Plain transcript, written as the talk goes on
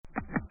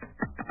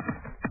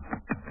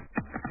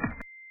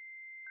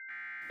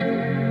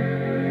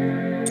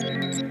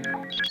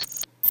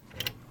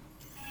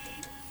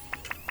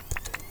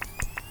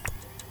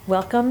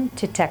Welcome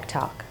to Tech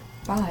Talk.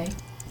 Bye.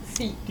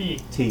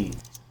 CDT.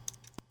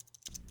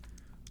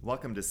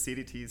 Welcome to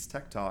CDT's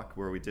Tech Talk,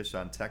 where we dish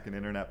on tech and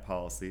internet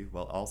policy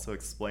while also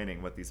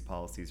explaining what these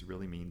policies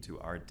really mean to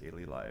our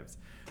daily lives.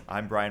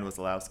 I'm Brian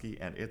Wazalowski,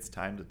 and it's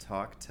time to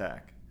talk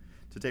tech.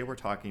 Today we're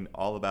talking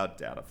all about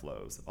data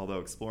flows, although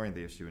exploring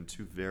the issue in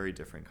two very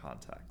different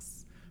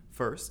contexts.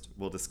 First,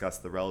 we'll discuss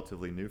the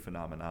relatively new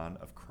phenomenon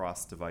of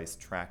cross-device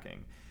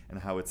tracking and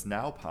how it's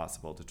now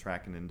possible to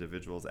track an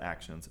individual's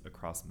actions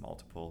across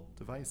multiple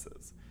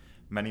devices.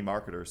 Many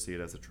marketers see it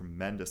as a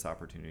tremendous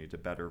opportunity to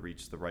better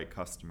reach the right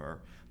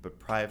customer, but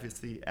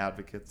privacy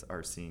advocates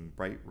are seeing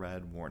bright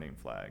red warning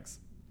flags.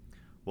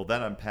 We'll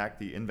then unpack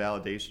the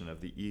invalidation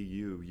of the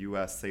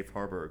EU-US Safe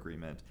Harbor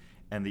Agreement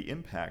and the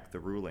impact the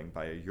ruling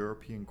by a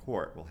European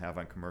court will have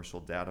on commercial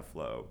data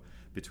flow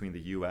between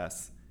the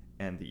US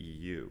and the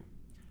EU.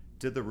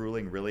 Did the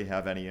ruling really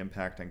have any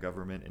impact on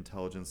government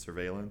intelligence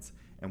surveillance?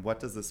 And what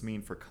does this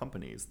mean for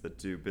companies that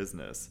do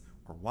business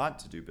or want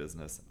to do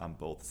business on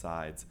both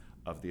sides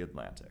of the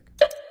Atlantic?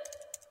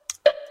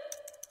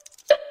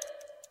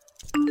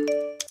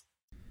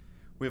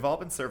 We've all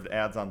been served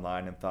ads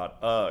online and thought,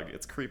 ugh,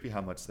 it's creepy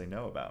how much they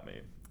know about me.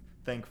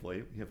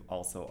 Thankfully, we have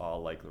also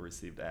all likely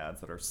received ads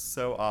that are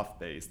so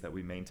off-base that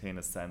we maintain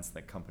a sense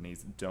that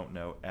companies don't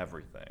know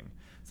everything,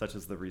 such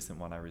as the recent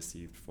one I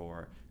received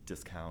for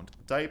discount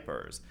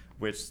diapers,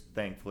 which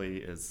thankfully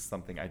is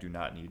something I do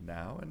not need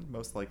now and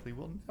most likely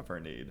will never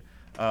need.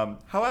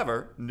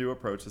 However, new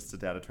approaches to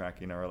data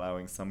tracking are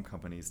allowing some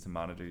companies to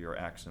monitor your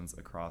actions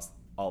across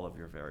all of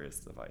your various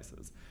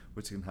devices,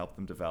 which can help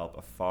them develop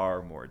a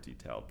far more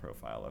detailed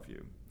profile of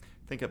you.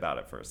 Think about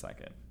it for a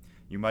second.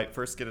 You might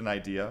first get an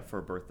idea for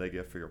a birthday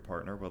gift for your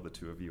partner while the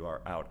two of you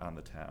are out on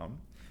the town.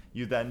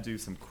 You then do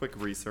some quick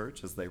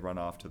research as they run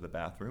off to the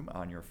bathroom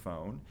on your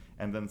phone,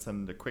 and then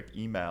send a quick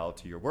email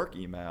to your work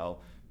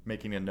email,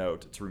 making a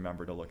note to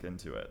remember to look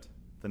into it.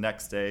 The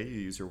next day, you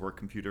use your work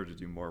computer to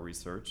do more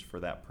research for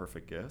that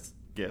perfect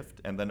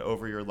gift, and then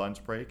over your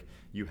lunch break,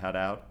 you head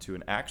out to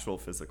an actual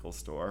physical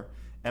store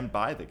and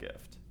buy the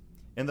gift.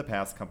 In the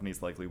past,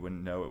 companies likely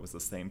wouldn't know it was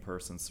the same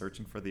person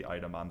searching for the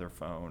item on their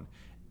phone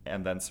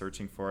and then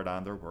searching for it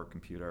on their work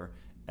computer,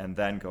 and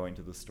then going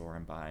to the store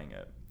and buying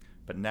it.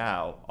 But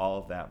now, all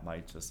of that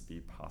might just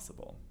be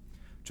possible.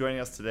 Joining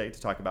us today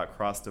to talk about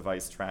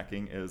cross-device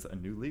tracking is a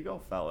new legal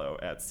fellow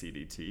at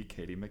CDT,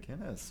 Katie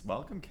McInnes.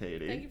 Welcome,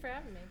 Katie. Thank you for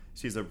having me.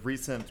 She's a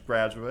recent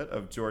graduate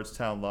of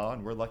Georgetown Law,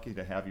 and we're lucky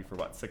to have you for,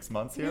 6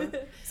 months here?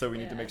 So we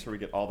need to make sure we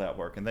get all that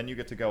work. And then you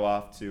get to go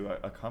off to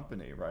a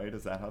company, right?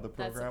 Is that how the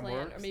program That's the plan,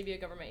 works? or maybe a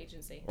government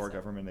agency.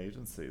 Government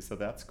agency. So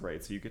that's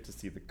great. So you get to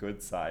see the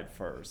good side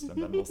first, and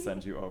then we'll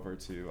send you over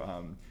to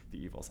the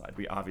evil side.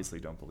 We obviously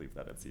don't believe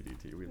that at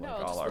CDT. We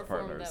like all our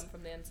partners. Them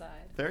from the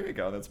inside. There you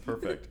go. That's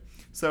perfect.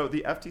 So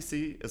the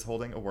FTC is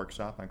holding a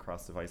workshop on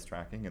cross-device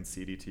tracking, and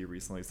CDT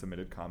recently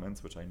submitted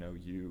comments, which I know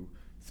you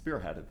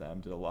spearheaded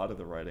them, did a lot of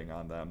the writing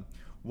on them.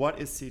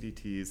 What is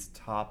CDT's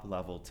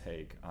top-level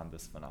take on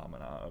this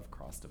phenomena of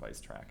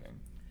cross-device tracking?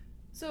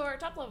 So our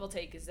top-level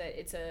take is that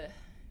it's a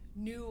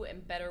new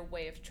and better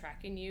way of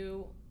tracking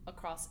you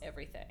across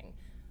everything.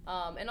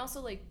 And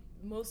also,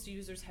 most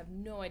users have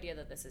no idea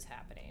that this is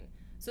happening.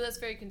 So that's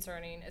very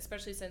concerning,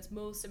 especially since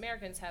most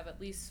Americans have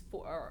at least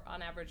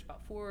on average,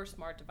 about 4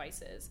 smart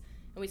devices.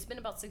 And we spend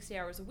about 60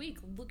 hours a week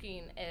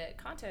looking at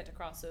content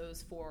across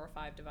those 4 or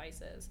 5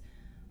 devices.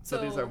 So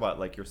these are what,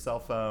 like your cell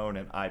phone,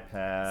 an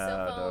iPad?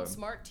 Cell phone,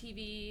 smart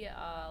TV,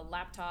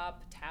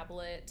 laptop,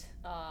 tablet,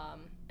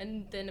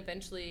 and then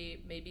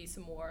eventually maybe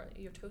some more,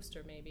 your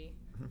toaster maybe.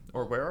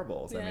 Or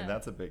wearables. Yeah. I mean,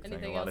 that's a big thing.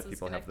 Anything A lot else of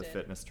people is have the connected.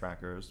 fitness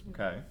trackers.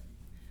 Okay.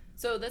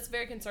 So that's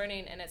very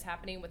concerning, and it's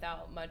happening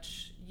without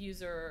much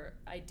user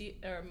idea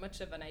or much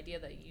of an idea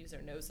that the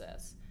user knows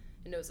this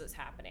and knows it's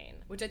happening,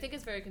 which I think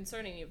is very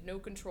concerning. You have no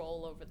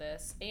control over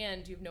this,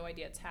 and you have no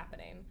idea it's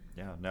happening.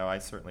 Yeah, no, I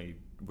certainly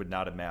would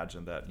not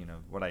imagine that,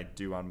 what I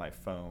do on my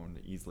phone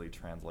easily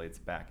translates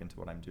back into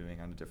what I'm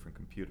doing on a different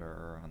computer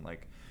or on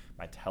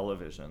my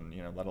television,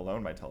 let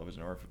alone my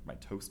television, or if my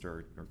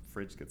toaster or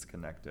fridge gets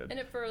connected. And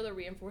it further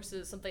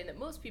reinforces something that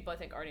most people I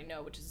think already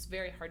know, which is it's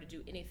very hard to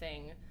do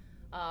anything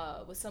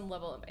with some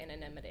level of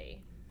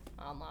anonymity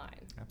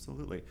online.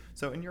 Absolutely.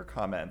 So in your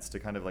comments, to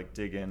kind of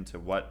dig into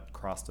what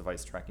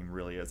cross-device tracking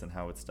really is and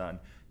how it's done,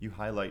 you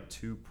highlight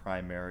 2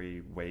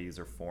 primary ways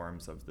or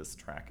forms of this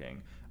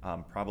tracking,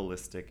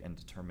 probabilistic and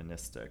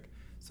deterministic.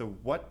 So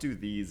what do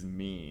these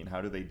mean? How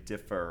do they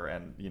differ?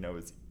 And,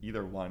 is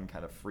either one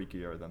kind of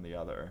freakier than the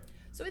other?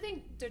 So I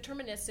think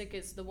deterministic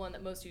is the one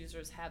that most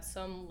users have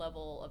some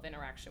level of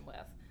interaction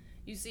with.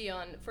 You see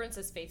for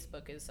instance,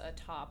 Facebook is a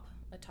top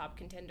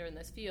contender in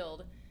this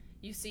field.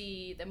 You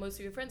see that most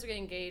of your friends are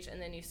getting engaged,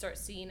 and then you start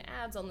seeing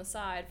ads on the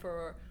side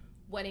for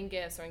wedding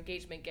gifts or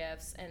engagement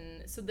gifts,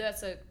 and so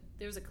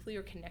there's a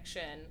clear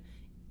connection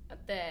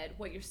that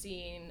what you're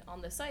seeing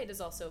on the site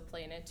is also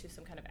playing into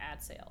some kind of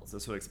ad sales.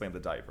 This would explain the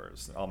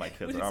diapers. All my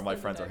kids, Would all my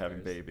explain friends the are having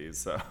diapers. babies,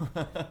 so.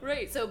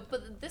 Right, so,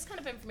 but this kind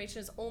of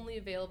information is only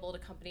available to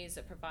companies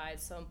that provide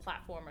some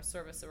platform or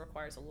service that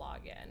requires a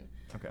login.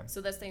 Okay.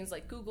 So that's things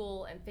like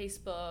Google and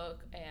Facebook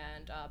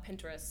and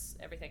Pinterest,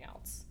 everything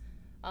else.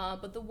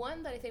 But the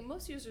one that I think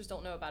most users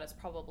don't know about is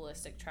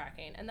probabilistic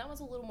tracking, and that was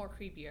a little more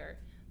creepier,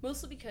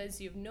 mostly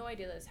because you have no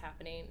idea that it's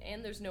happening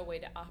and there's no way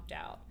to opt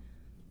out.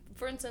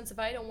 For instance, if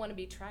I don't want to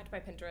be tracked by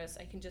Pinterest,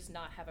 I can just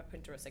not have a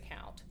Pinterest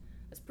account.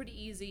 That's pretty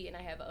easy, and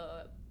I have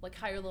a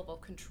higher level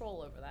of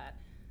control over that.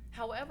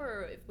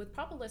 However, with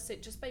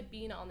probabilistic, just by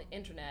being on the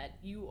internet,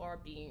 you are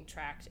being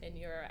tracked and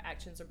your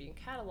actions are being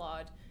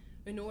cataloged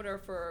in order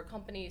for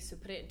companies to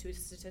put it into a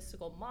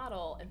statistical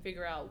model and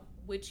figure out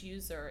which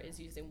user is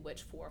using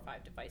which 4 or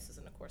 5 devices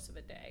in the course of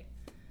a day.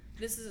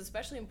 This is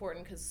especially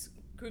important because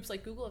groups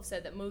like Google have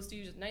said that most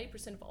users,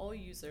 90% of all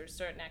users,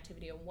 start an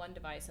activity on one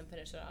device and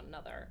finish it on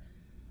another.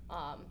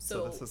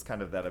 So this is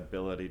kind of that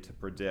ability to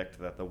predict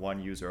that the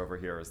one user over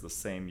here is the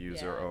same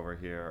user Yeah. over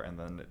here, and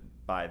then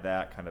by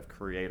that kind of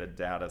create a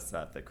data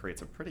set that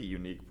creates a pretty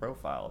unique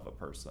profile of a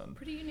person.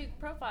 Pretty unique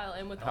profile,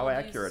 and with How all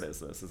accurate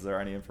these, is this? Is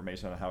there any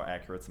information on how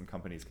accurate some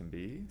companies can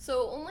be?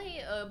 So only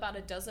about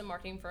a dozen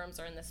marketing firms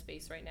are in this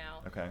space right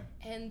now, Okay.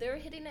 and they're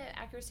hitting an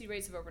accuracy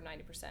rates of over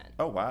 90%.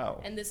 Oh, wow.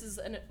 And this is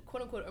a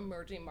quote-unquote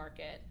emerging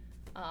market.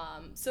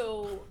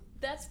 So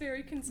that's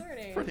very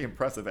concerning. Pretty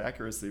impressive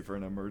accuracy for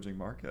an emerging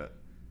market.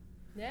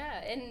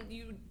 Yeah, and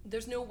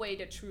there's no way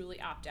to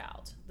truly opt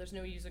out. There's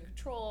no user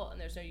control,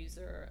 and there's no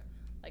user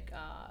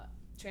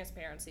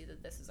transparency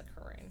that this is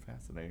occurring.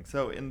 Fascinating.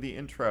 So in the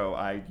intro,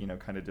 I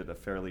kind of did a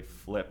fairly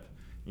flip,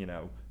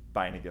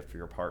 buying a gift for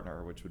your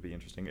partner, which would be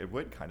interesting. It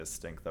would kind of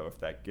stink though if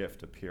that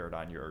gift appeared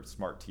on your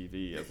smart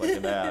TV as like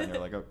an ad, and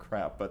you're like, oh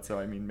crap. But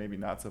so maybe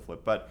not so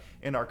flip. But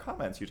in our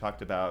comments, you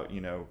talked about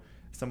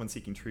someone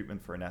seeking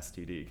treatment for an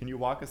STD. Can you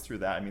walk us through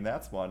that? I mean,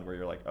 that's one where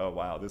you're like, oh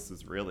wow, this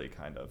is really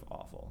kind of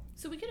awful.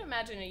 So we can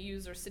imagine a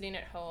user sitting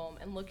at home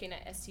and looking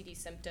at STD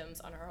symptoms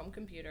on her home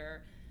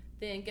computer,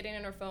 then getting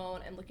on her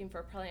phone and looking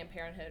for Planned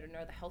Parenthood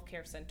or the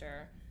healthcare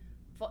center,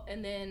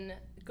 and then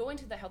going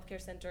to the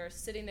healthcare center,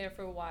 sitting there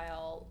for a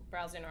while,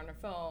 browsing on her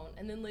phone,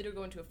 and then later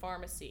going to a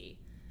pharmacy.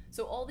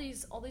 So all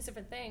these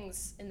different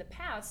things in the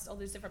past, all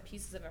these different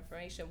pieces of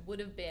information would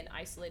have been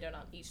isolated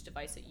on each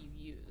device that you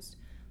used.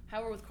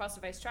 However, with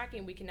cross-device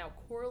tracking, we can now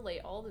correlate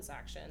all these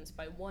actions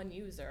by one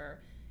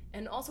user,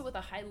 and also with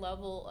a high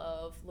level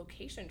of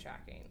location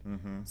tracking.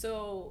 Mm-hmm.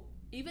 So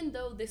even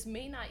though this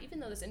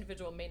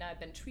individual may not have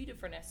been treated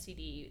for an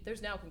STD,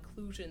 there's now a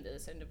conclusion that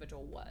this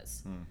individual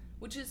was,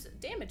 which is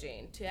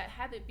damaging to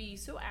have it be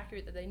so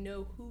accurate that they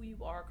know who you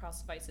are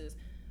across devices,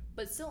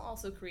 but still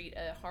also create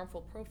a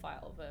harmful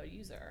profile of a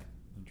user.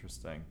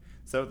 Interesting.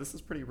 So this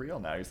is pretty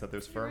real now. You said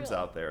there's firms real.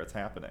 out there. It's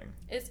happening.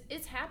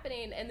 It's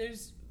happening, and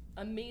there's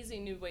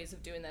amazing new ways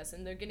of doing this,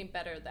 and they're getting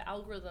better. The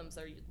algorithms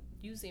they're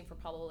using for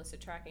probabilistic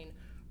tracking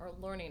are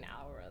learning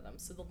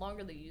algorithms, so the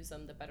longer they use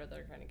them, the better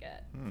they're going to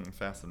get.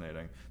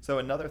 Fascinating. So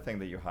another thing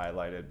that you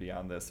highlighted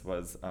beyond this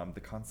was the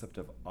concept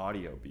of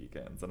audio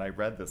beacons. And I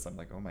read this, I'm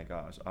like, oh my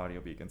gosh, audio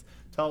beacons.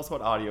 Tell us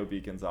what audio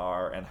beacons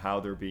are and how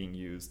they're being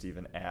used to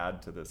even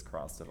add to this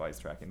cross-device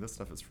tracking. This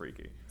stuff is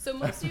freaky. So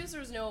most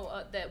users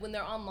know that when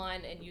they're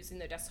online and using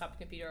their desktop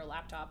computer or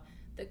laptop,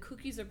 that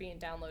cookies are being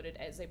downloaded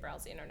as they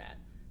browse the internet.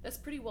 That's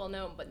pretty well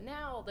known, but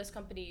now this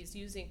company is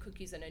using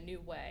cookies in a new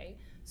way.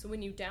 So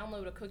when you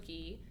download a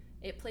cookie,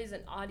 it plays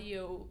an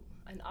audio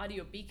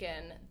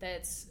beacon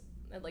that's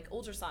like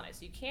ultrasonic.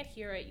 So you can't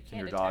hear it, you can't Can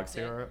your dogs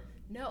hear it?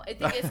 No, I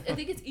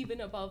think it's even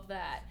above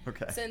that.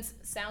 Okay. Since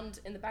sound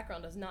in the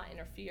background does not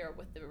interfere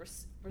with the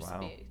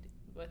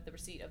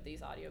receipt of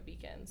these audio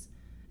beacons.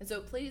 And so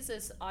it plays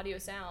this audio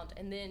sound,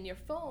 and then your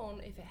phone,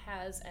 if it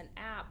has an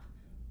app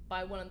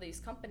by one of these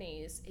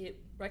companies,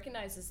 it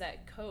recognizes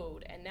that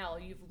code, and now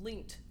you've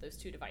linked those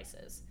two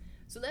devices.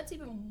 So that's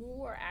even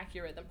more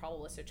accurate than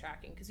probabilistic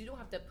tracking, because you don't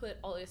have to put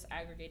all this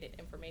aggregated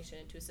information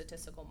into a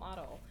statistical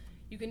model.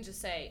 You can just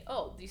say,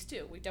 oh, these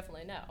two, we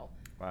definitely know.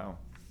 Wow.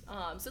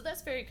 So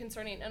that's very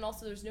concerning, and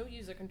also there's no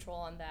user control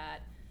on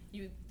that.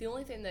 The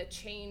only thing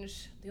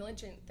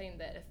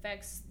that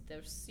affects the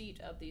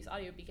receipt of these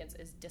audio beacons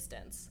is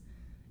distance.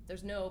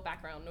 There's no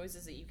background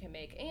noises that you can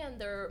make,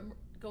 and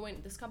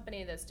this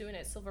company that's doing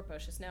it,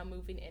 Silverpush, is now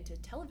moving into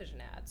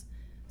television ads.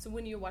 So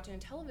when you're watching a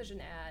television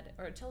ad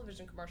or a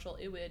television commercial,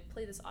 it would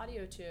play this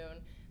audio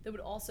tune that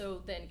would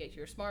also then get to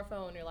your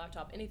smartphone, your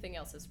laptop, anything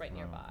else that's right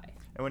nearby.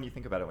 And when you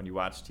think about it, when you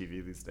watch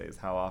TV these days,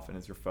 how often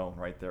is your phone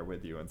right there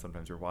with you? And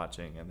sometimes you're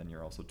watching and then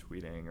you're also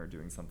tweeting or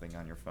doing something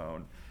on your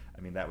phone.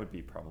 I mean, that would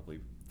be probably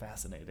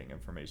fascinating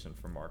information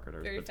for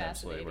marketers Very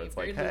potentially. Where it's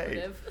fascinating, like, very hey,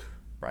 lucrative.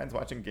 Brian's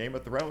watching Game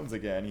of Thrones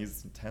again.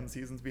 He's 10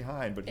 seasons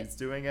behind, but he's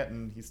doing it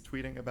and he's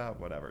tweeting about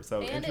whatever.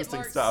 So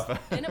interesting stuff.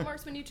 And it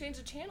marks when you change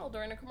the channel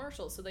during a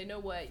commercial, so they know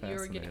what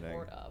you're getting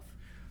bored of.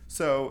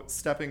 So,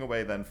 stepping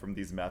away then from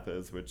these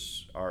methods,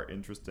 which are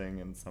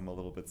interesting and some a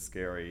little bit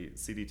scary,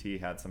 CDT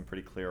had some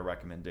pretty clear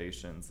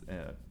recommendations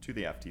to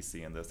the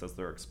FTC in this as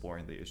they're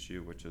exploring the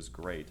issue, which is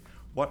great.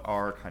 What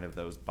are kind of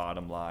those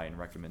bottom line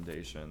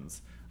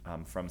recommendations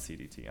from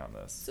CDT on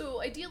this?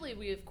 So ideally,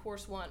 we of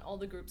course want all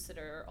the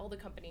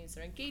companies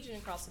that are engaging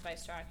in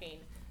cross-device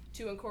tracking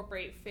to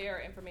incorporate fair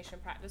information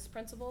practice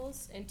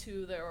principles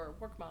into their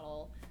work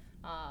model.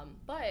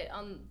 But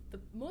on the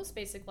most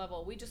basic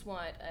level, we just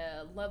want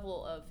a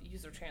level of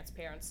user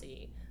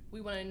transparency.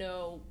 We want to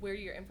know where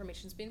your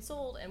information is being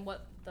sold and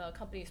what the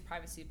company's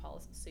privacy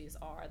policies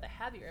are that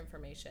have your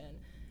information.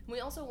 And we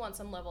also want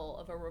some level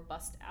of a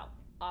robust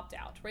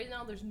opt-out. Right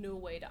now, there's no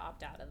way to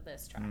opt out of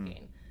this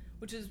tracking,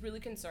 which is really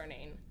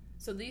concerning.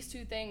 So these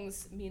two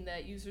things mean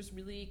that users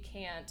really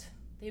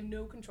they have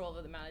no control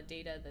over the amount of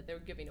data that they're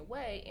giving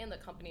away and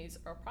that companies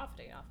are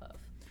profiting off of.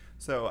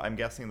 So I'm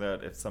guessing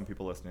that if some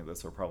people listening to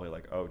this are probably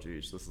like, oh,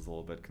 geez, this is a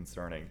little bit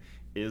concerning.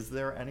 Is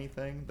there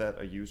anything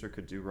that a user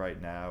could do right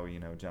now,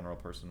 general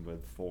person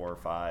with 4 or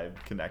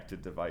 5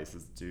 connected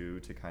devices do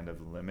to kind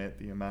of limit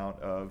the amount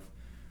of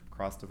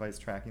cross-device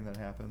tracking that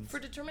happens? For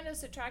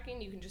deterministic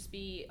tracking, you can just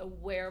be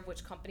aware of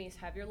which companies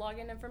have your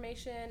login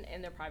information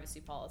and their privacy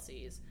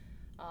policies.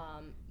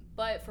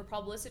 But for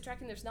probabilistic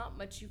tracking, there's not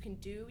much you can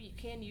do. You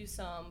can use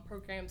some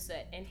programs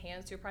that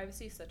enhance your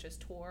privacy, such as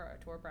Tor or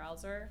Tor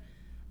browser.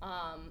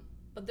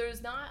 But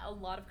there's not a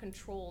lot of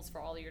controls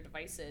for all of your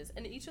devices,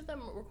 and each of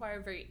them require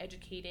a very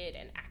educated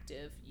and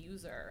active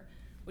user,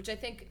 which I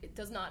think it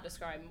does not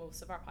describe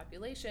most of our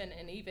population.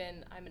 And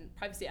even I'm a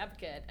privacy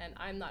advocate, and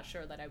I'm not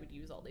sure that I would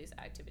use all these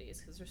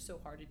activities because they're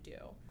so hard to do.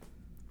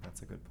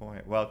 That's a good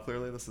point. Well,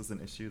 clearly this is an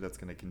issue that's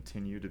going to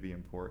continue to be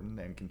important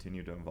and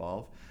continue to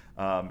evolve,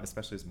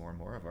 especially as more and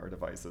more of our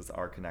devices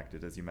are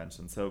connected, as you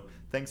mentioned. So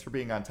thanks for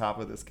being on top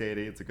of this,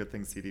 Katie. It's a good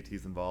thing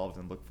CDT's involved,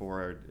 and look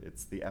forward.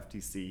 It's the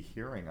FTC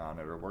hearing on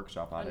it or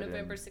workshop on it. On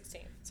November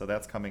 16th. So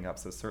that's coming up,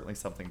 so certainly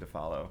something to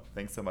follow.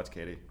 Thanks so much,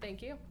 Katie.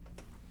 Thank you.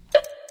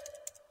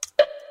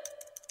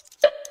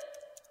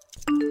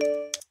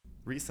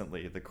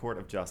 Recently, the Court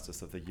of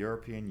Justice of the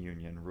European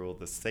Union ruled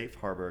the Safe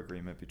Harbor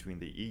Agreement between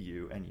the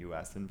EU and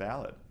US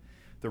invalid.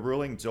 The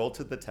ruling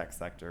jolted the tech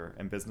sector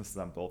and businesses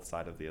on both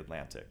sides of the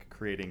Atlantic,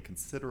 creating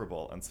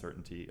considerable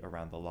uncertainty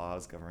around the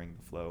laws governing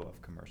the flow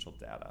of commercial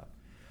data.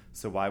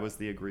 So why was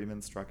the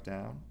agreement struck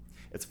down?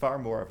 It's far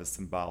more of a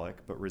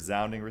symbolic but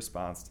resounding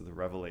response to the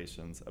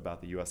revelations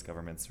about the US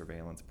government's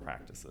surveillance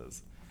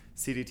practices.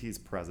 CDT's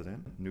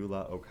president,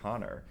 Nuala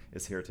O'Connor,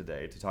 is here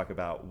today to talk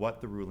about what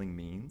the ruling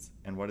means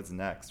and what is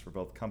next for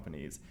both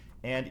companies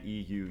and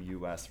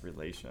EU-US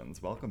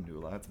relations. Welcome,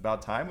 Nuala. It's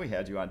about time we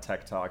had you on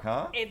Tech Talk,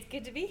 huh? It's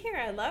good to be here.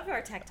 I love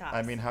our Tech Talks.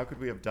 I mean, how could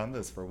we have done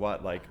this for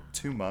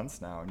 2 months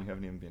now and you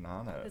haven't even been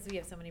on it? Because we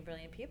have so many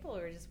brilliant people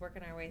who are just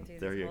working our way through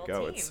there this you whole go.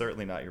 team. It's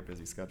certainly not your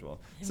busy schedule.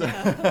 No,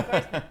 of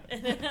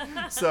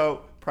course.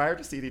 So prior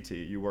to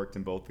CDT, you worked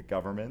in both the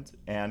government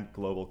and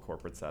global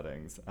corporate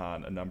settings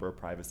on a number of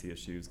privacy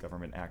issues,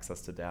 government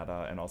access to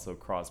data, and also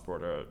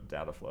cross-border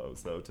data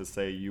flows. So to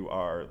say you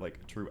are like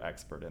a true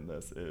expert in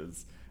this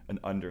is an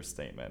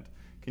understatement.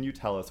 Can you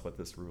tell us what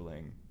this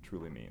ruling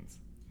truly means?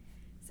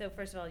 So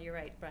first of all, you're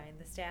right, Brian.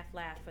 The staff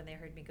laughed when they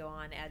heard me go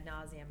on ad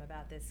nauseum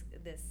about this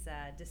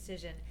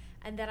decision,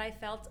 and that I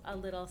felt a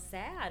little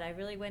sad. I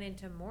really went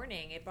into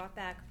mourning. It brought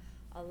back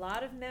a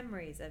lot of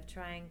memories of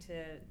trying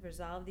to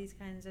resolve these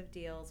kinds of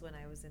deals when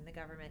I was in the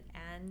government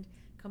and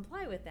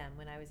comply with them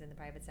when I was in the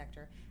private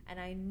sector. And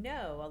I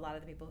know a lot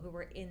of the people who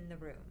were in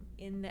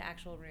the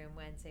actual room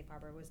when Safe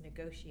Harbor was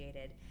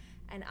negotiated.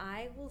 And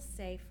I will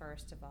say,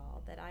 first of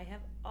all, that I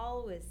have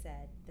always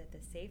said that the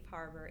Safe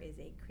Harbor is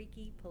a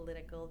creaky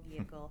political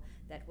vehicle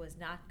that was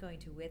not going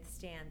to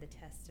withstand the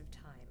test of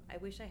time. I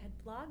wish I had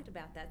blogged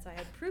about that, so I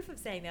had proof of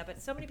saying that,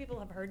 but so many people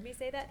have heard me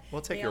say that.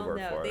 We'll take your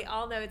word for it. They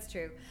all know it's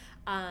true.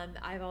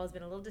 I've always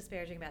been a little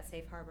disparaging about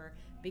Safe Harbor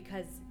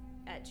because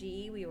at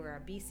GE we were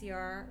a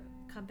BCR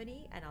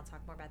company, and I'll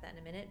talk more about that in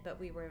a minute, but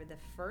we were the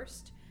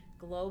first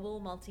global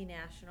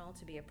multinational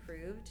to be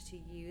approved to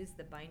use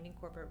the binding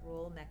corporate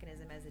rule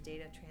mechanism as a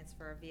data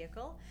transfer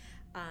vehicle.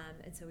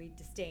 And so we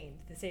disdained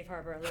the Safe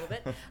Harbor a little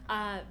bit.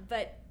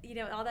 But,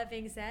 all that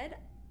being said,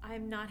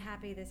 I'm not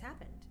happy this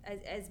happened.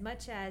 As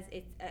much as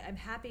I'm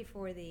happy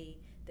for the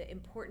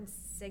important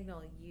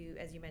signal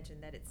as you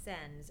mentioned, that it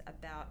sends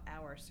about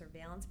our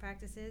surveillance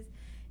practices.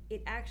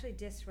 It actually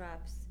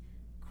disrupts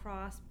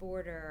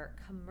cross-border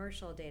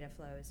commercial data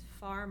flows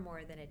far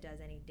more than it does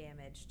any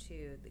damage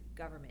to the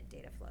government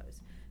data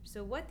flows.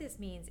 So what this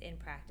means in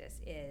practice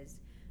is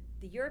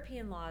the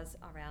European laws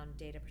around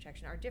data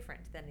protection are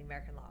different than the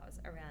American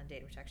laws around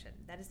data protection.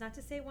 That is not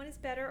to say one is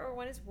better or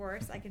one is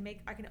worse. I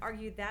can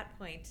argue that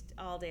point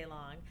all day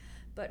long,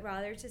 but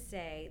rather to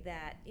say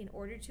that in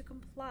order to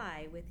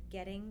comply with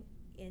getting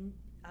in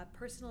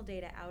personal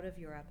data out of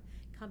Europe,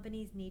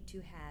 companies need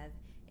to have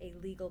a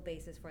legal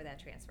basis for that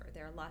transfer.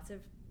 There are lots of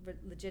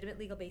legitimate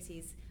legal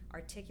bases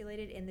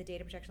articulated in the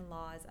data protection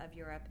laws of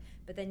Europe,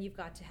 but then you've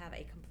got to have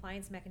a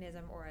compliance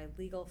mechanism or a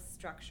legal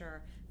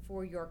structure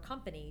for your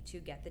company to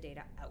get the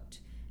data out.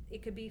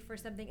 it could be for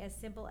something as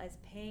simple as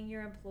paying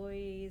your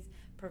employees,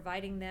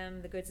 providing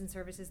them the goods and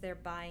services they're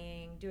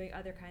buying, doing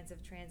other kinds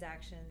of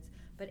transactions,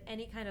 but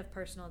any kind of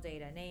personal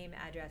data, name,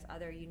 address,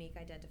 other unique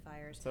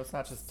identifiers. So it's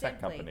not just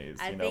tech companies,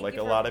 like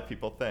a lot of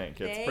people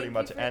think. It's pretty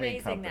much any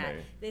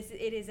company.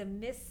 It is a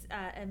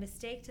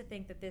mistake to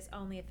think that this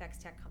only affects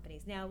tech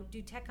companies. Now,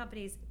 do tech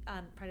companies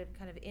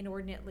kind of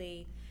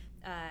inordinately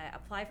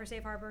apply for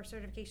Safe Harbor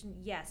certification?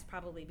 Yes,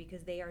 probably,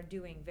 because they are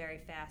doing very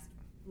fast,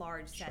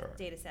 large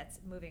data sets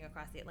moving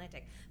across the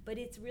Atlantic. But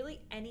it's really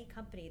any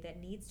company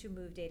that needs to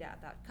move data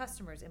about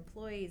customers,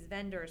 employees,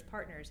 vendors,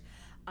 partners,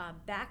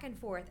 back and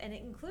forth, and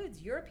it includes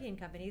European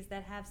companies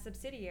that have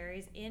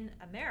subsidiaries in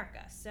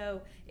America.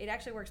 So it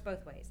actually works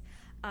both ways.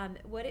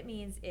 What it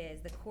means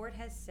is the court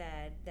has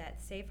said that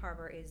Safe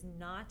Harbor is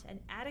not an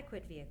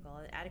adequate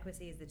vehicle.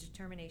 Adequacy is the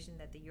determination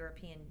that the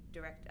European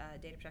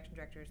data protection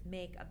directors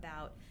make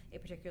about a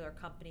particular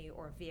company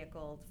or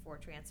vehicle for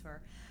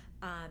transfer.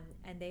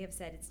 And they have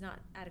said it's not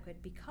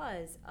adequate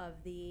because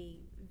of the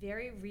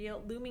very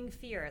real, looming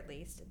fear, at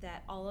least,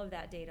 that all of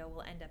that data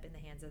will end up in the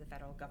hands of the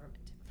federal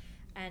government.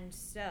 And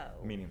so...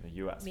 Meaning the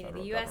U.S.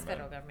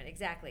 federal government,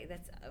 exactly.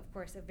 That's, of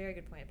course, a very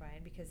good point,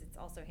 Brian, because it's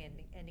also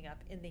ending up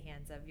in the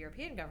hands of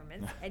European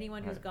governments.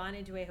 Anyone who's gone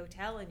into a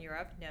hotel in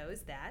Europe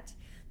knows that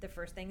the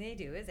first thing they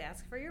do is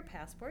ask for your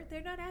passport.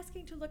 They're not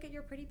asking to look at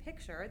your pretty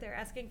picture. They're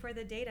asking for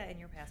the data in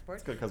your passport.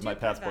 It's good because my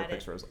passport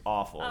picture is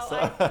awful. Oh, so.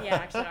 actually,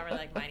 I don't really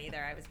like mine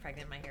either. I was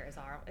pregnant. My hair is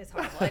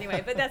horrible.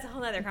 Anyway, but that's a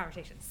whole other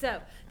conversation.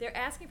 So they're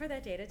asking for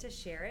that data to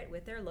share it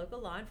with their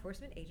local law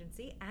enforcement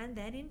agency, and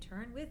then in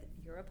turn with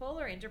Europol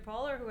or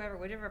Interpol or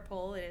whatever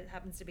poll it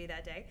happens to be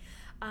that day.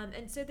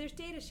 And so there's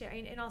data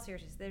sharing. In all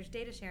seriousness, there's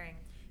data sharing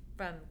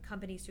from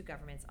companies to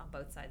governments on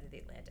both sides of the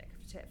Atlantic.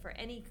 For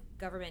any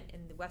government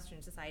in the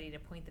Western society to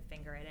point the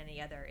finger at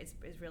any other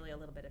is really a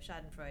little bit of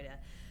schadenfreude.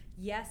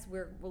 Yes,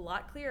 we're a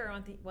lot clearer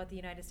on what the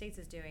United States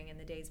is doing in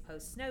the days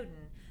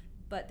post-Snowden,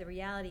 but the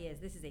reality is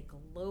this is a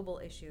global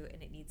issue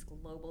and it needs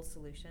global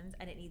solutions,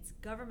 and it needs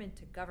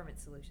government-to-government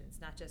solutions,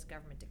 not just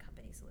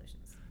government-to-company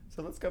solutions.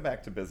 So let's go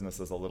back to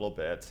businesses a little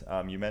bit.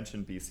 You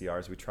mentioned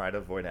BCRs. We try to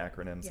avoid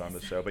acronyms on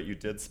the show, but you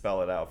did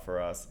spell it out for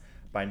us.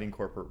 Binding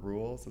corporate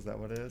rules, is that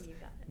what it is? You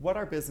got it. What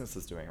are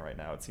businesses doing right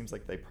now? It seems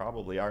like they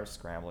probably are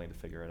scrambling to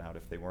figure it out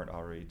if they weren't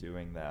already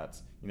doing that.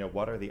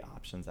 What are the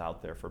options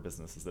out there for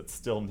businesses that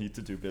still need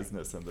to do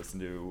business in this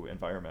new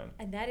environment?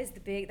 And that is the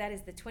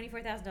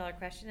 $24,000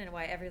 question, and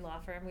why every law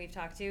firm we've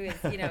talked to is,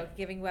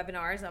 giving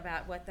webinars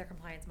about what their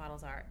compliance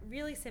models are.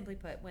 Really simply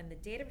put, when the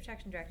Data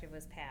Protection Directive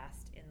was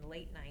passed in the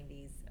late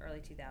 90s, early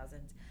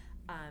 2000s,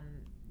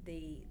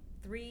 the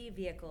three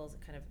vehicles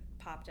kind of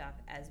popped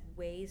up as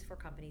ways for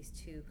companies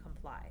to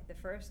comply. The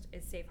first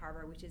is Safe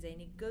Harbor, which is a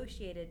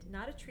negotiated,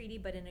 not a treaty,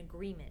 but an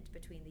agreement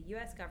between the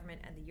U.S.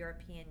 government and the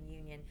European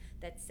Union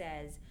that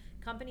says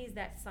companies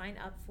that sign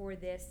up for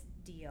this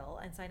deal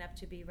and sign up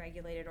to be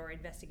regulated or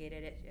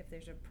investigated if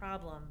there's a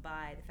problem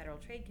by the Federal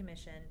Trade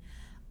Commission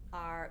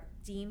are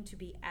deemed to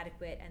be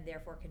adequate and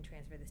therefore can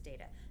transfer this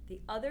data.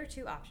 The other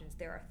two options,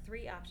 there are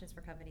three options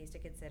for companies to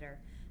consider.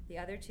 The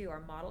other two are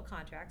model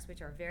contracts,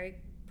 which are very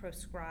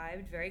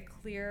proscribed, very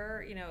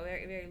clear,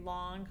 very, very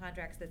long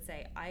contracts that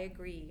say, I,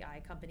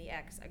 Company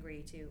X,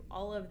 agree to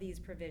all of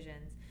these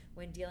provisions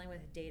when dealing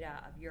with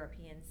data of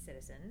European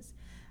citizens.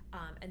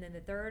 And then the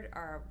third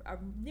are a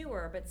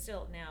newer, but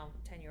still now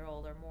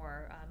 10-year-old or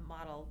more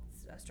model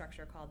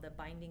structure called the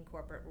binding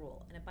corporate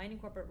rule. And a binding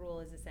corporate rule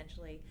is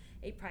essentially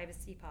a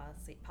privacy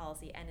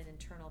policy and an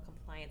internal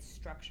compliance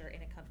structure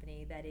in a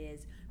company that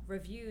is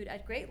reviewed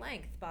at great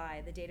length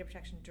by the data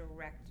protection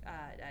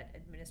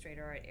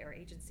administrator or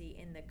agency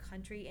in the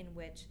country in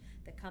which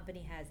the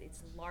company has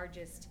its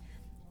largest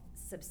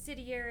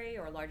subsidiary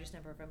or largest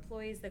number of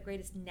employees. The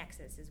greatest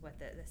nexus is what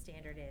the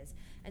standard is.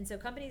 And so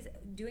companies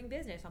doing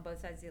business on both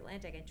sides of the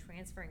Atlantic and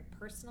transferring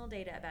personal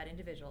data about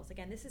individuals,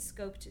 again, this is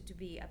scoped to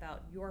be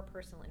about your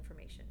personal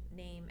information,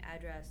 name,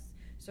 address,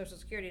 social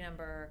security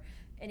number,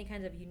 any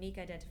kind of unique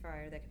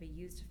identifier that can be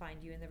used to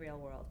find you in the real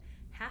world,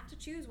 have to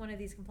choose one of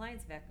these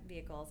compliance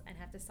vehicles and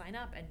have to sign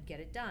up and get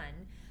it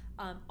done.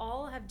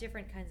 All have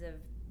different kinds of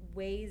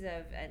ways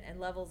of and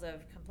levels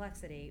of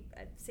complexity.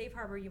 Safe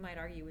Harbor, you might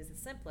argue, is the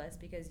simplest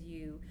because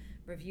you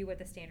review what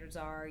the standards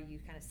are, you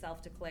kind of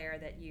self-declare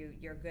that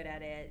you're good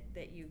at it,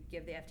 that you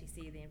give the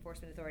FTC, the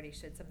enforcement authority,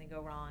 should something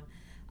go wrong.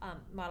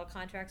 Model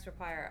contracts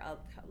require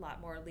a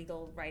lot more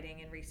legal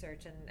writing and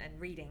research and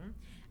reading,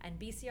 and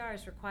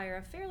BCRs require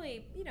a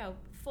fairly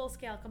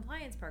full-scale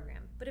compliance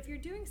program. But if you're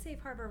doing Safe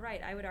Harbor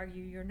right, I would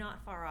argue you're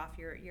not far off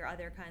your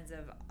other kinds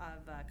of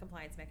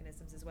compliance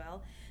mechanisms as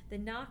well. The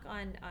knock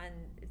on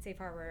Safe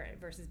Harbor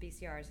versus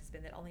BCRs has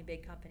been that only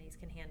big companies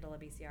can handle a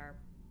BCR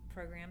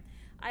program.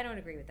 I don't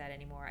agree with that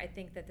anymore. I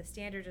think that the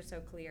standards are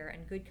so clear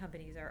and good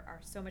companies are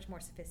so much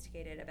more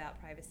sophisticated about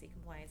privacy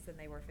compliance than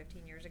they were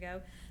 15 years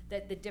ago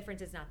that the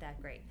difference is not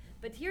that great.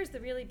 But here's the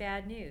really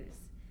bad news.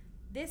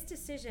 This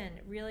decision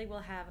really will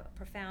have a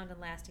profound and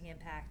lasting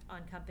impact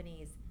on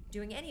companies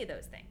doing any of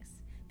those things,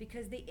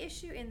 because the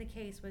issue in the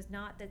case was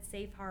not that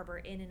Safe Harbor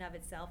in and of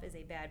itself is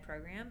a bad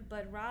program,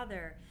 but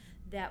rather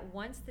that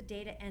once the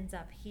data ends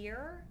up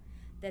here,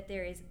 that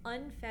there is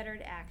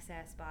unfettered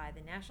access by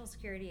the National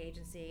Security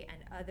Agency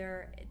and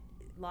other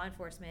law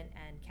enforcement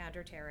and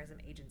counterterrorism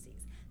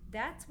agencies.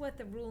 That's what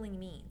the ruling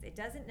means. It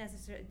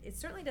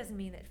certainly doesn't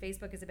mean that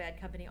Facebook is a bad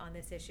company on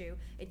this issue.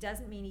 It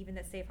doesn't mean even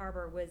that Safe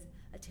Harbor was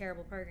a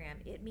terrible program.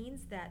 It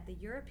means that the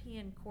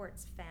European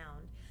courts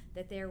found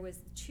that there was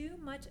too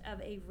much of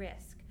a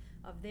risk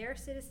of their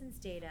citizens'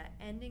 data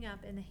ending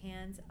up in the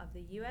hands of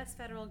the U.S.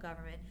 federal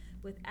government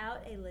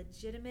without a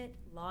legitimate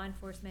law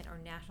enforcement or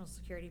national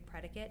security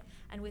predicate,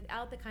 and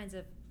without the kinds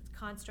of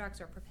constructs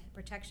or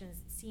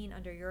protections seen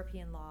under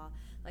European law,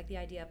 like the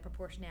idea of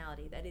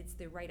proportionality, that it's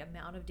the right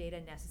amount of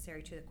data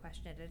necessary to the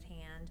question at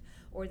hand,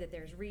 or that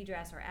there's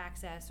redress or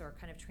access or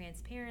kind of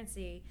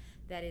transparency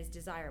that is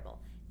desirable.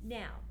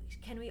 Now,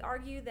 can we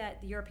argue that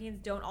the Europeans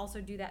don't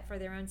also do that for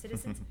their own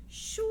citizens?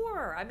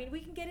 Sure. I mean, we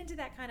can get into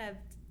that kind of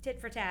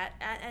tit for tat,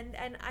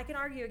 and I can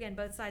argue again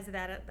both sides of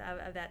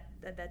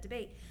that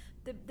debate.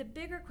 The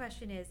bigger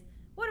question is,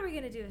 what are we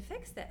going to do to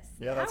fix this?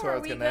 Yeah, that's How what I are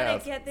was we going to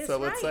ask. Get this so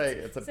let's say right?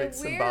 it's a So big where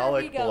are we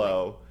symbolic going?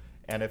 blow,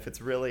 and if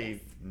it's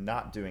really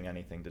not doing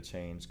anything to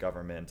change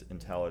government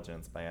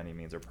intelligence by any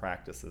means, or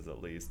practices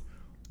at least,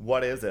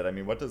 what is it? I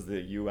mean, what does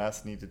the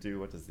U.S. need to do?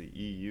 What does the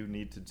EU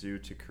need to do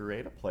to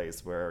create a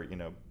place where, you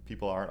know,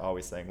 people aren't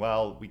always saying,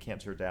 well, we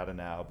can't share data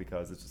now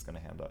because it's just going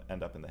to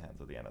end up in the hands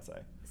of the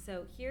NSA?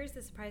 So here's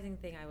the surprising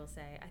thing I will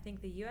say. I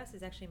think the U.S.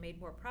 has actually made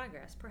more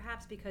progress,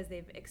 perhaps because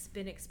they've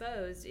been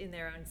exposed in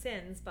their own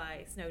sins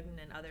by Snowden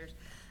and others.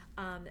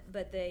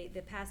 But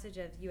the passage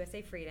of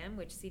USA Freedom,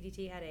 which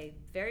CDT had a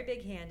very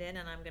big hand in,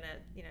 and I'm going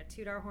to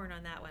toot our horn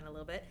on that one a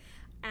little bit,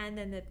 and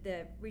then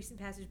the recent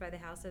passage by the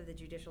House of the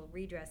Judicial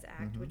Redress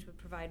Act, which would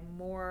provide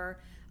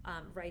more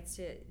rights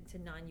to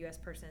non-U.S.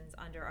 persons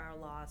under our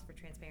laws for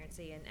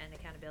transparency and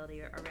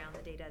accountability around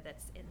the data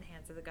that's in the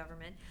hands of the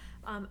government.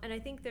 And I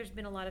think there's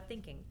been a lot of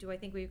thinking. Do I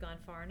think we've gone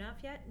far enough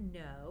yet?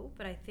 No,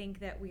 but I think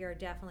that we are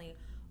definitely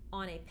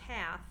on a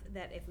path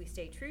that if we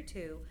stay true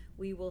to,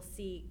 we will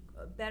see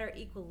a better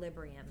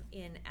equilibrium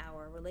in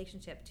our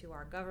relationship to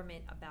our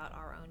government about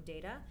our own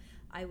data.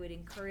 I would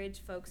encourage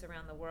folks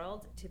around the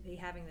world to be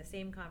having the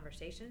same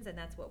conversations, and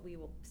that's what we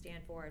will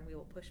stand for and we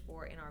will push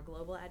for in our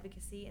global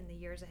advocacy in the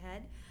years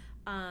ahead.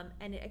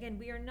 And again,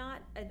 we are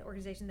not an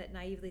organization that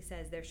naively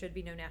says there should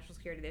be no national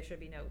security, there should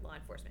be no law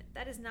enforcement.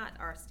 That is not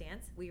our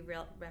stance. We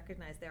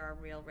recognize there are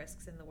real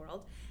risks in the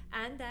world,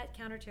 and that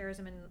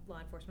counterterrorism and law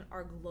enforcement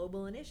are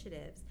global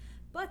initiatives,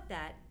 but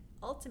that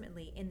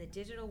ultimately in the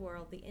digital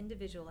world, the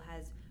individual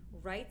has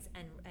rights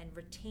and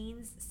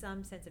retains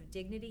some sense of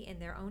dignity in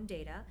their own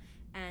data,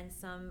 and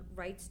some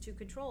rights to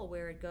control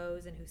where it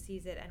goes and who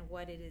sees it and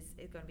what it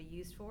is going to be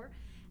used for.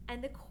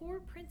 And the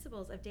core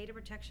principles of data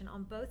protection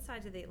on both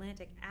sides of the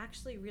Atlantic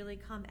actually really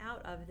come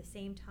out of the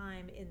same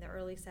time in the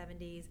early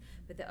 70s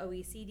with the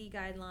OECD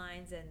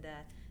guidelines and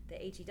the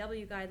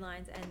HEW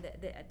guidelines, and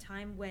a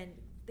time when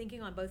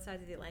thinking on both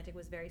sides of the Atlantic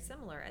was very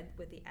similar, and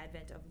with the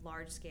advent of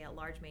large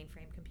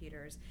mainframe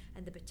computers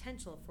and the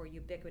potential for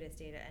ubiquitous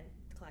data and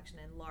collection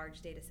and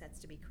large data sets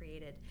to be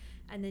created,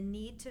 and the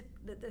need to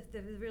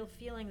the real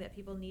feeling that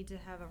people need to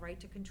have a right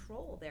to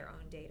control their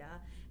own data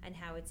and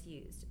how it's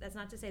used. That's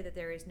not to say that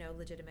there is no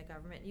legitimate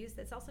government use.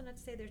 That's also not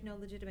to say there's no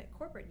legitimate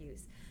corporate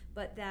use,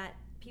 but that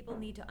people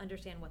need to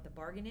understand what the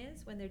bargain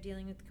is when they're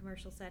dealing with the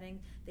commercial setting.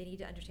 They need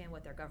to understand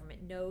what their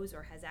government knows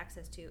or has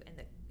access to in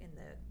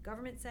the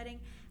government setting,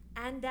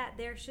 and that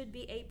there should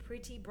be a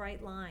pretty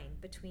bright line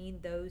between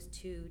those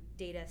two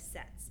data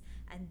sets.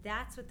 And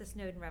that's what the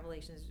Snowden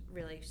revelations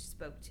really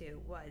spoke to,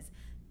 was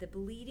the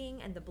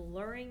bleeding and the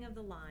blurring of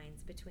the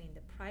lines between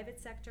the private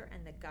sector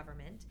and the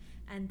government,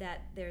 and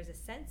that there's a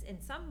sense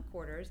in some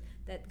quarters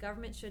that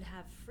government should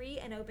have free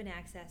and open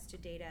access to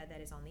data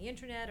that is on the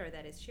internet or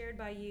that is shared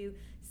by you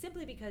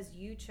simply because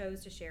you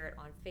chose to share it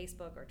on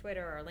Facebook or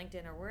Twitter or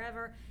LinkedIn or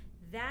wherever.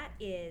 That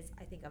is,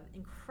 I think,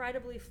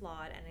 incredibly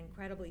flawed and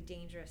incredibly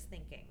dangerous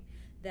thinking.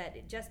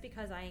 That just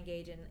because I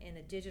engage in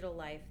a digital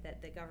life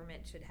that the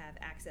government should have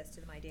access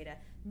to my data.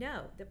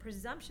 No, the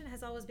presumption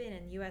has always been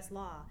in U.S.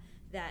 law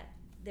that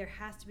there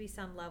has to be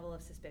some level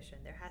of suspicion.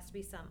 There has to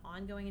be some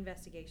ongoing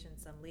investigation,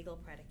 some legal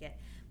predicate.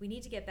 We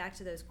need to get back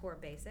to those core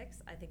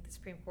basics. I think the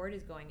Supreme Court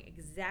is going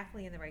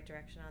exactly in the right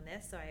direction on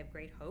this, so I have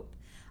great hope.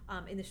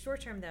 In the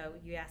short term, though,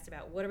 you asked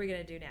about what are we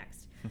going to do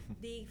next.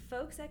 The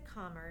folks at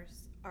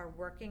Commerce are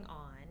working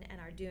on and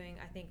are doing,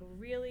 I think,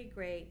 really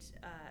great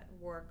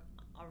work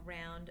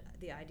around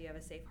the idea of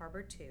a safe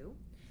harbor 2.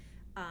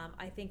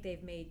 I think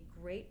they've made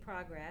great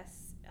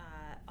progress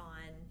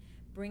on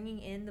bringing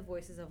in the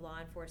voices of law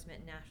enforcement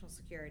and national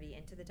security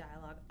into the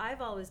dialogue.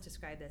 I've always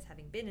described this,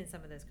 having been in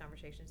some of those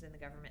conversations in the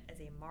government, as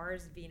a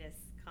Mars-Venus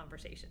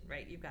conversation,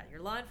 right? You've got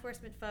your law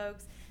enforcement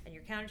folks and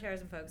your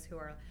counterterrorism folks who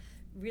are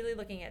really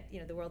looking at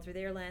the world through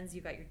their lens.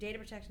 You've got your data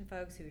protection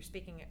folks who are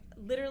speaking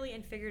literally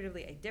and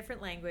figuratively a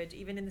different language,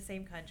 even in the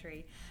same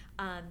country.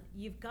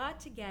 You've got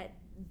to get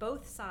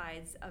both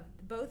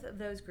of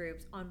those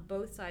groups on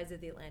both sides of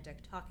the Atlantic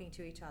talking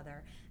to each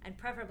other, and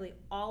preferably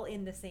all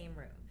in the same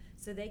room,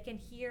 so they can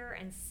hear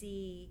and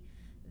see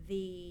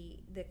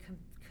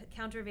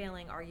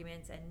countervailing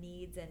arguments and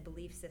needs and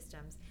belief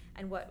systems.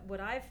 And what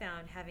I've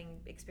found, having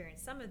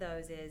experienced some of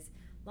those, is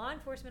law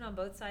enforcement on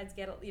both sides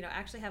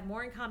actually have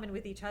more in common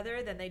with each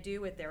other than they do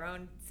with their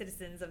own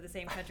citizens of the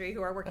same country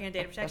who are working on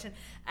data protection,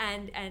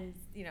 and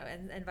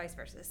vice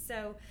versa.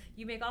 So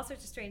you make all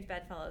sorts of strange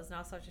bedfellows and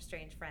all sorts of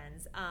strange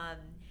friends.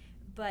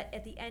 But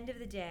at the end of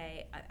the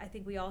day, I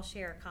think we all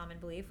share a common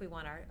belief. We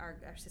want our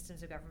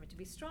systems of government to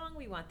be strong.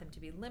 We want them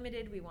to be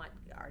limited. We want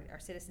our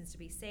citizens to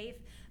be safe.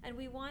 And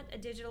we want a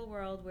digital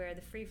world where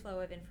the free flow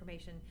of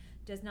information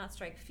does not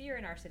strike fear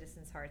in our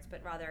citizens' hearts,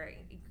 but rather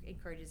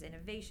encourages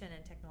innovation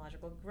and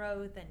technological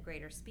growth and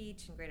greater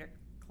speech and greater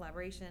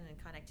collaboration and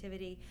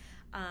connectivity.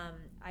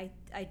 I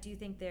do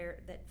think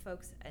that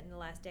folks in the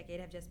last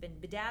decade have just been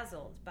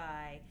bedazzled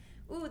by,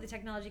 ooh, the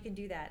technology can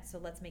do that, so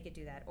let's make it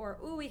do that. Or,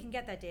 ooh, we can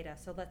get that data,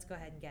 so let's go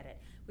ahead and get it.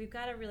 We've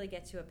got to really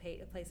get to a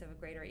place of a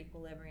greater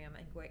equilibrium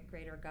and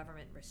greater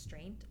government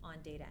restraint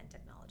on data and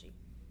technology.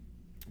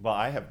 Well,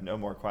 I have no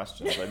more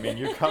questions. I mean,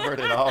 you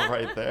covered it all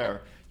right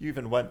there. You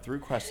even went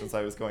through questions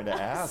I was going to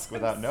ask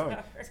without knowing.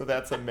 So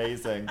that's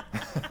amazing.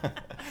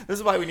 This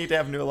is why we need to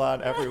have Nuala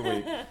on every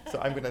week. So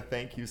I'm going to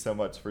thank you so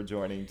much for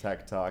joining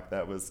Tech Talk.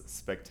 That was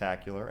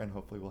spectacular, and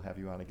hopefully we'll have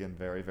you on again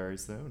very, very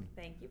soon.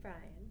 Thank you, Brian.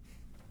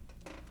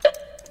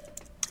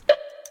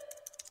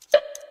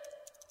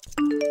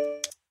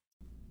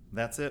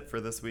 That's it for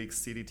this week's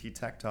CDT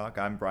Tech Talk.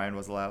 I'm Brian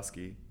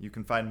Wazalowski. You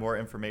can find more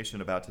information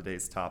about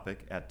today's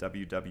topic at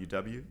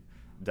www.cdt.org.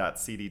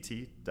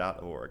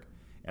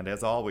 And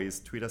as always,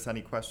 tweet us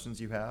any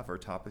questions you have or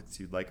topics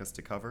you'd like us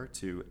to cover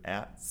to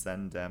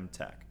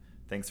 @SendDemTech.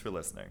 Thanks for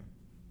listening.